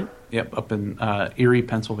 Oh, is that right? Yep, up in Erie,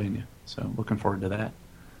 Pennsylvania. So looking forward to that.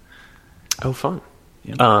 Oh, fun.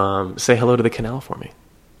 Yep. Say hello to the canal for me.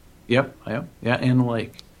 Yep. Yeah, and the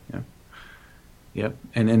lake. Yep.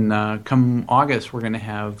 And then come August, we're going to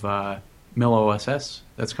have Mill OSS.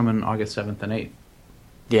 That's coming August 7th and 8th.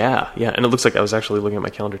 Yeah, yeah, and it looks like I was actually looking at my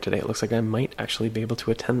calendar today. It looks like I might actually be able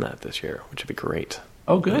to attend that this year, which would be great.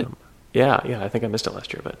 Oh, good. Yeah, I think I missed it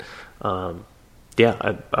last year, but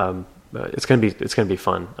yeah, it's gonna be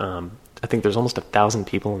fun. I think there's almost 1,000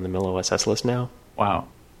 people in the MillOSS list now. Wow.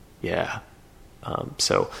 Yeah.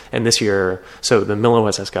 And this year, so the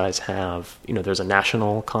MillOSS guys have, there's a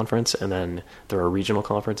national conference, and then there are regional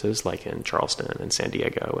conferences like in Charleston and San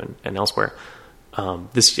Diego and elsewhere. So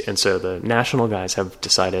the national guys have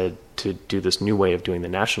decided to do this new way of doing the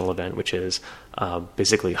national event, which is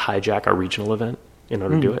basically hijack a regional event in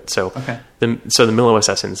order to do it. So okay. the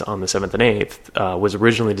MillOSS on the 7th and 8th was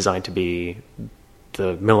originally designed to be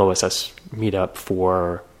the MillOSS meetup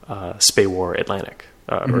for SPAWAR Atlantic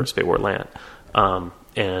or SPAWAR Atlant.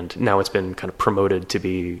 And now it's been kind of promoted to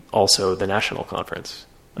be also the national conference.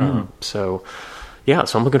 So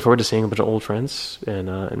I'm looking forward to seeing a bunch of old friends and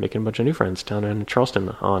making a bunch of new friends down in Charleston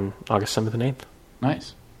on August 7th and 8th.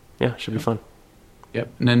 Nice. Yeah, should be fun. Yep.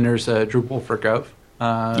 And then there's Drupal for Gov.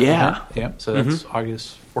 Yeah. Yeah. So that's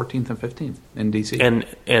August 14th and 15th in DC. And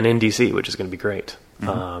in DC, which is going to be great.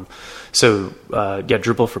 Drupal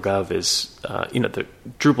for Gov is,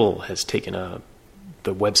 Drupal has taken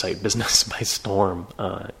the website business by storm,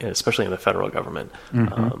 especially in the federal government.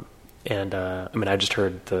 I just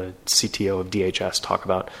heard the CTO of DHS talk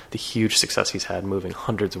about the huge success he's had moving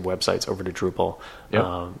hundreds of websites over to Drupal.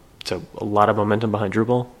 Yep. So a lot of momentum behind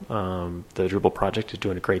Drupal. The Drupal project is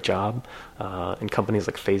doing a great job. And companies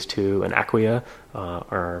like Phase 2 and Acquia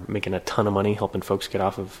are making a ton of money helping folks get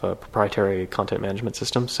off of proprietary content management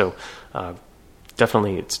systems. So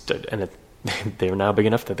definitely they're now big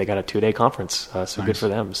enough that they got a 2-day conference. So nice. Good for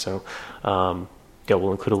them. So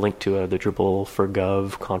we'll include a link to the Drupal for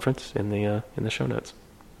Gov conference in the show notes.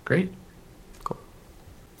 Great. Cool.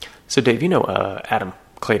 So Dave, Adam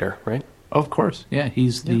Claytor, right? Oh, of course. Yeah,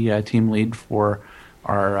 he's the team lead for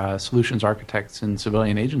our solutions architects in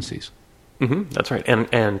civilian agencies. That's right.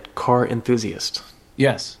 And car enthusiast.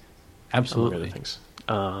 Yes, absolutely. Other things.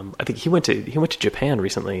 I think he went to Japan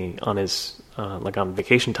recently on his on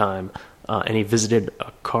vacation time, and he visited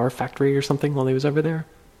a car factory or something while he was over there.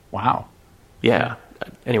 Wow. Yeah.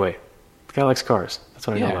 Anyway, the guy likes cars. That's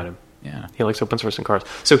what I know about him. Yeah. He likes open sourcing cars.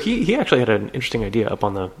 So he actually had an interesting idea up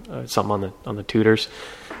on the something on the tutors.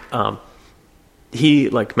 He,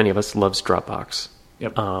 like many of us, loves Dropbox.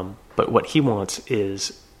 Yep. But what he wants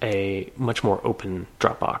is a much more open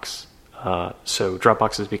Dropbox. So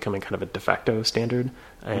Dropbox is becoming kind of a de facto standard.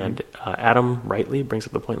 And Adam rightly brings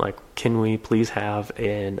up the point, can we please have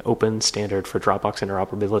an open standard for Dropbox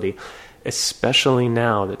interoperability, especially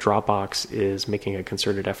now that Dropbox is making a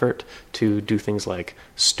concerted effort to do things like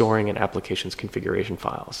storing an application's configuration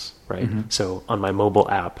files, right? So on my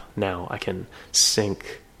mobile app now, I can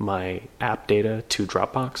sync my app data to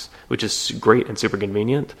Dropbox, which is great and super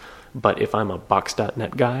convenient. But if I'm a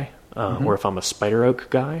Box.net guy, or if I'm a SpiderOak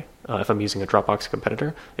guy, if I'm using a Dropbox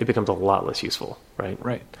competitor, it becomes a lot less useful, right?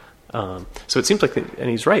 Right. So it seems like, and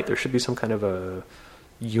he's right, there should be some kind of a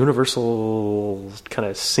universal kind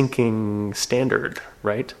of syncing standard,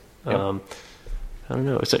 right? Yep. I don't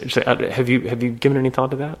know. So have you given any thought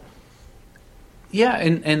to that? Yeah,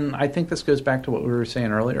 and I think this goes back to what we were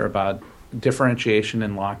saying earlier about differentiation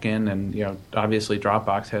and lock-in, and obviously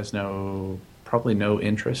Dropbox has probably no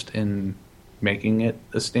interest in making it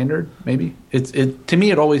a standard. Maybe to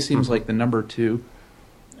me it always seems like the number 2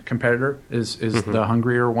 competitor is the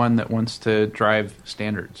hungrier one that wants to drive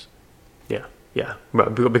standards. Yeah,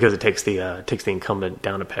 because it takes the incumbent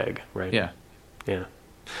down a peg, right? Yeah.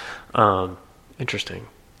 Interesting.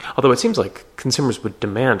 Although it seems like consumers would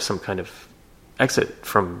demand some kind of exit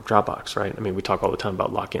from Dropbox, right? I mean, we talk all the time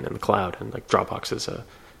about lock-in in the cloud, and Dropbox is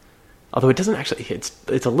although it doesn't actually,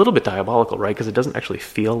 it's a little bit diabolical, right? Because it doesn't actually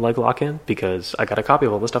feel like lock-in, because I got a copy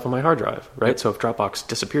of all the stuff on my hard drive, right? Yep. So if Dropbox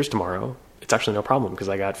disappears tomorrow, it's actually no problem, because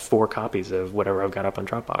I got 4 copies of whatever I've got up on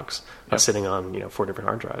Dropbox sitting on 4 different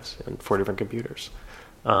hard drives and 4 different computers.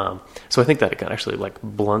 So I think that it can actually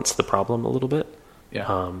blunts the problem a little bit,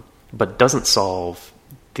 but doesn't solve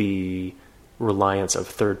the reliance of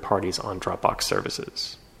third parties on Dropbox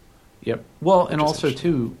services. Yep. Well, and also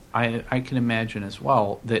too, I can imagine as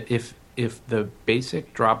well that if the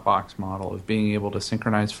basic Dropbox model of being able to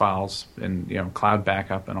synchronize files and cloud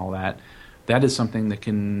backup and all that is something that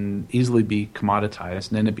can easily be commoditized,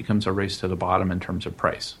 and then it becomes a race to the bottom in terms of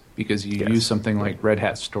price, because you use something like Red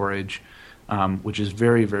Hat storage, which is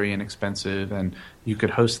very, very inexpensive, and you could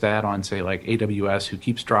host that on, say, like AWS, who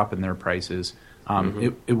keeps dropping their prices.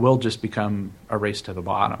 It will just become a race to the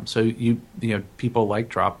bottom. So people like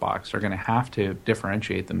Dropbox are going to have to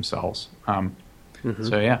differentiate themselves.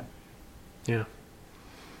 So yeah,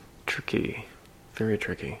 tricky. Very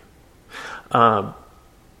tricky. Oh,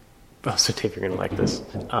 so Dave, you're going to like this.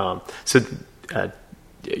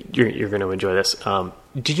 You're going to enjoy this.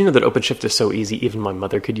 Did you know that OpenShift is so easy, even my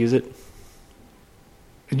mother could use it?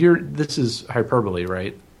 This is hyperbole,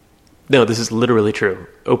 right? No, this is literally true.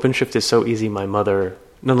 OpenShift is so easy, my mother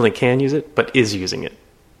not only can use it, but is using it.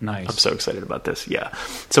 Nice. I'm so excited about this. Yeah.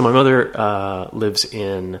 So my mother lives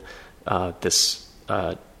in this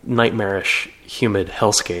nightmarish, humid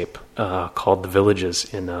hellscape called the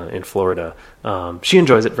Villages in Florida. She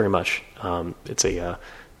enjoys it very much. It's a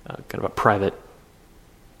kind of a private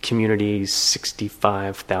community.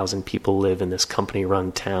 65,000 people live in this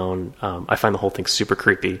company-run town. I find the whole thing super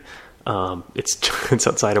creepy. It's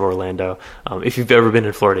outside of Orlando. If you've ever been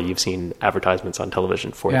in Florida, you've seen advertisements on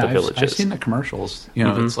television for the Villages. I've seen the commercials.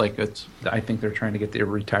 I think they're trying to get the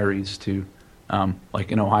retirees to,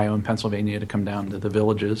 like in Ohio and Pennsylvania, to come down to the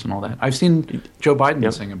Villages and all that. I've seen Joe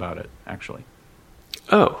Biden sing about it, actually.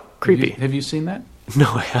 Oh, creepy. Have you seen that? No,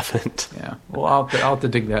 I haven't. Yeah. Well, I'll have to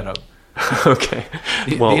dig that up. Okay.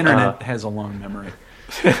 The internet has a long memory.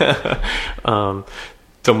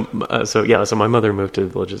 So my mother moved to the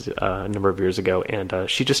Villages a number of years ago, and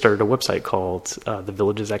she just started a website called the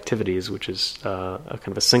Villages Activities, which is a kind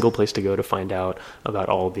of a single place to go to find out about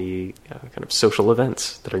all the kind of social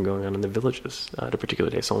events that are going on in the Villages at a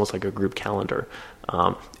particular day. It's almost like a group calendar.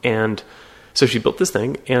 And so she built this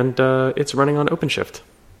thing, and it's running on OpenShift.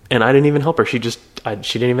 And I didn't even help her. She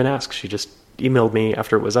didn't even ask. She just emailed me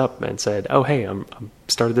after it was up and said, "Oh, hey, I'm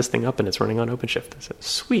started this thing up and it's running on OpenShift." I said,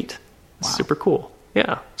 "Sweet, wow. Super cool."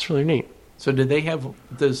 Yeah, it's really neat. So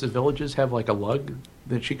does the Villages have like a lug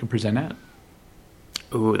that she can present at?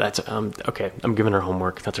 Ooh, that's okay. I'm giving her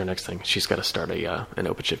homework. That's her next thing. She's got to start an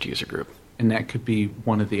OpenShift user group. And that could be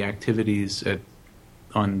one of the activities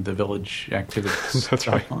on the Village Activities. That's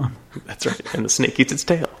right. That's right. And the snake eats its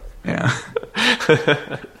tail. Yeah.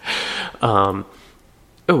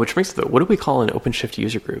 Which brings it, what do we call an OpenShift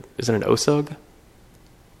user group? Is it an OSUG?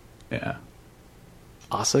 Yeah.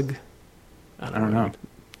 OSUG? I don't know.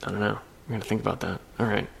 I'm going to think about that. All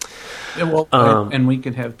right. Yeah, well, and we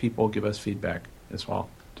could have people give us feedback as well.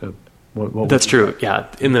 To what that's true. Yeah.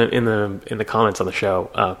 In the comments on the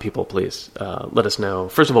show, people, please let us know.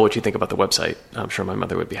 First of all, what you think about the website. I'm sure my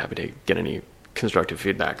mother would be happy to get any constructive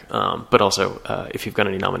feedback. But also, if you've got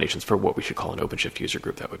any nominations for what we should call an OpenShift user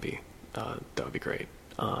group, that would be great.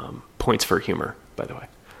 Points for humor, by the way.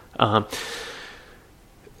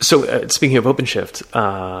 So speaking of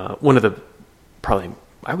OpenShift, one of the probably,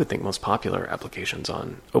 I would think, most popular applications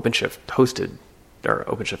on OpenShift hosted or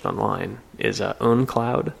OpenShift Online is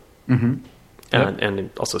OwnCloud. Mm-hmm. Yep. And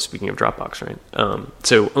also speaking of Dropbox, right?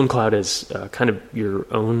 So OwnCloud is kind of your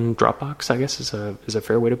own Dropbox, I guess is a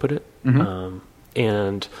fair way to put it. Mm-hmm.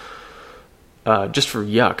 And just for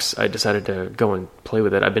yucks, I decided to go and play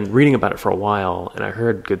with it. I've been reading about it for a while, and I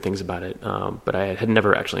heard good things about it, but I had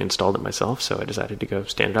never actually installed it myself, so I decided to go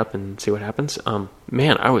stand it up and see what happens.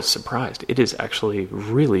 Man, I was surprised. It is actually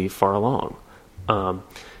really far along.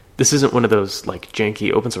 This isn't one of those like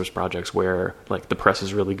janky open source projects where like the press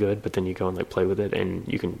is really good, but then you go and like play with it and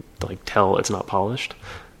you can like tell it's not polished.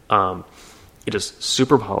 It is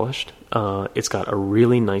super polished. It's got a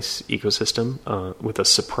really nice ecosystem with a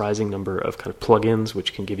surprising number of kind of plugins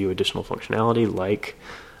which can give you additional functionality, like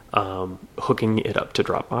hooking it up to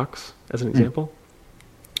Dropbox, as an example.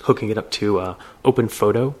 Hooking it up to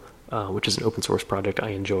OpenPhoto, which is an open source project I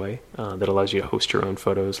enjoy that allows you to host your own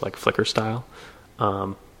photos like Flickr style.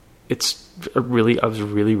 I was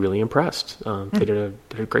really, really impressed. They did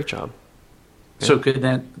a great job. Yeah. So could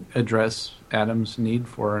that address Adam's need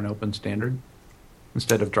for an open standard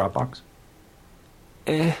instead of Dropbox?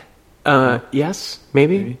 Yes,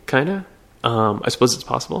 maybe. Kind of. I suppose it's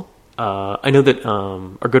possible. I know that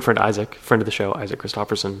our good friend Isaac, friend of the show, Isaac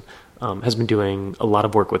Christopherson, has been doing a lot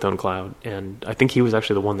of work with OwnCloud, and I think he was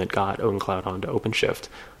actually the one that got OwnCloud onto OpenShift.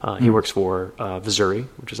 He works for Vizuri,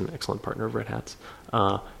 which is an excellent partner of Red Hat's.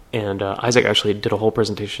 And Isaac actually did a whole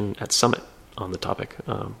presentation at Summit on the topic,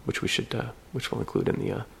 which we'll include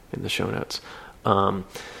in the show notes.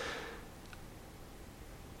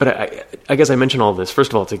 But I guess I mention all this,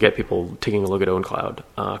 first of all, to get people taking a look at OwnCloud,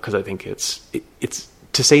 because I think it's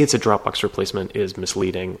to say it's a Dropbox replacement is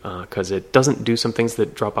misleading, because it doesn't do some things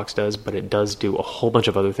that Dropbox does, but it does do a whole bunch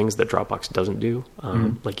of other things that Dropbox doesn't do.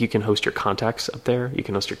 Like you can host your contacts up there, you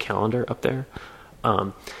can host your calendar up there.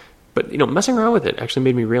 But messing around with it actually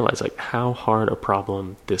made me realize like how hard a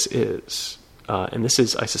problem this is. And this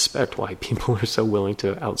is, I suspect, why people are so willing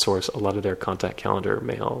to outsource a lot of their contact calendar,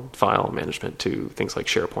 mail, file management to things like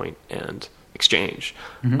SharePoint and Exchange,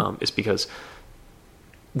 is because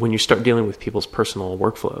when you start dealing with people's personal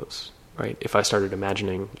workflows, right? If I started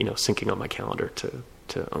imagining, syncing on my calendar to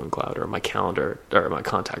OwnCloud, or my calendar or my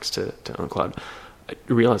contacts to OwnCloud, I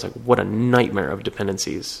realized like what a nightmare of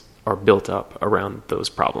dependencies are built up around those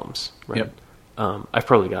problems, right? Yep. I've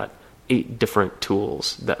probably got 8 different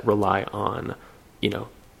tools that rely on,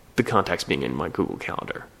 the contacts being in my Google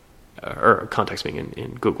Calendar, or contacts being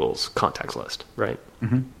in Google's contacts list, right?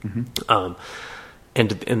 Mm-hmm. Mm-hmm.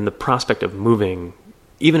 And the prospect of moving,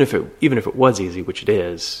 even if it was easy, which it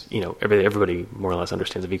is, everybody more or less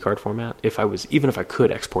understands the vCard format. Even if I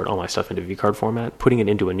could export all my stuff into vCard format, putting it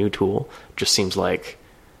into a new tool just seems like,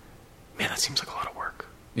 man, that seems like a lot of work.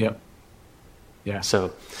 Yep. Yeah.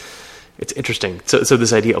 So it's interesting. So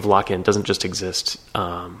this idea of lock-in doesn't just exist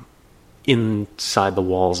inside the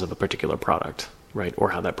walls of a particular product, right?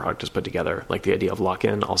 Or how that product is put together. Like the idea of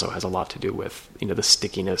lock-in also has a lot to do with, the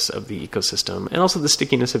stickiness of the ecosystem, and also the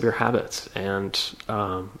stickiness of your habits and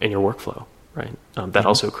your workflow, right? That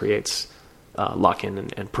also creates lock-in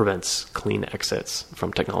and prevents clean exits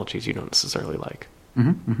from technologies you don't necessarily like.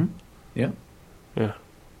 Mm-hmm. Mm-hmm. Yeah. Yeah.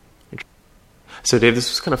 So Dave, this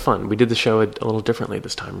was kind of fun. We did the show a little differently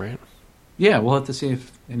this time, right? Yeah, we'll have to see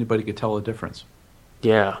if anybody could tell the difference.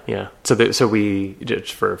 Yeah. So we,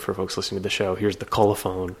 just for folks listening to the show, here's the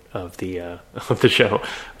colophone of the show.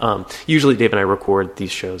 Usually Dave and I record these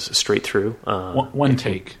shows straight through. One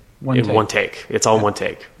take. One take. It's all one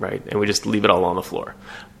take, right? And we just leave it all on the floor.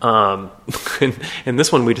 And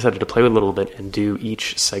this one we decided to play with a little bit and do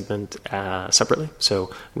each segment separately.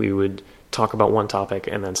 So we would talk about one topic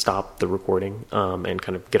and then stop the recording and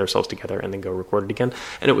kind of get ourselves together and then go record it again.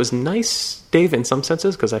 And it was nice, Dave, in some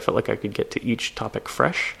senses, because I felt like I could get to each topic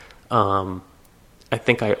fresh. I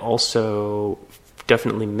think I also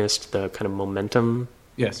definitely missed the kind of momentum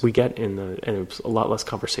we get and it was a lot less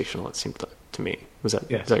conversational, it seemed to me. Is that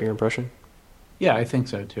your impression? Yeah, I think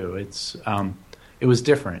so too. It was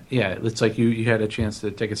different. Yeah, it's like you had a chance to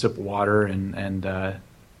take a sip of water and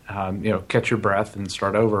catch your breath and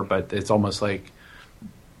start over, but it's almost like,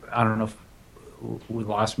 I don't know if we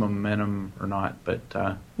lost momentum or not, but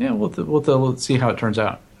we'll see how it turns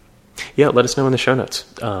out. Yeah, let us know in the show notes.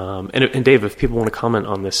 And Dave, if people want to comment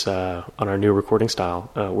on this, on our new recording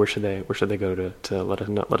style, where should they go to let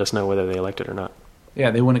us know whether they liked it or not?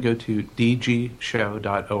 Yeah, they want to go to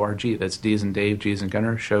dgshow.org. That's D as in Dave, G as in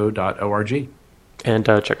Gunner, show.org. And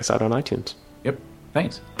check us out on iTunes. Yep.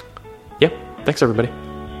 Thanks. Yep. Thanks, everybody.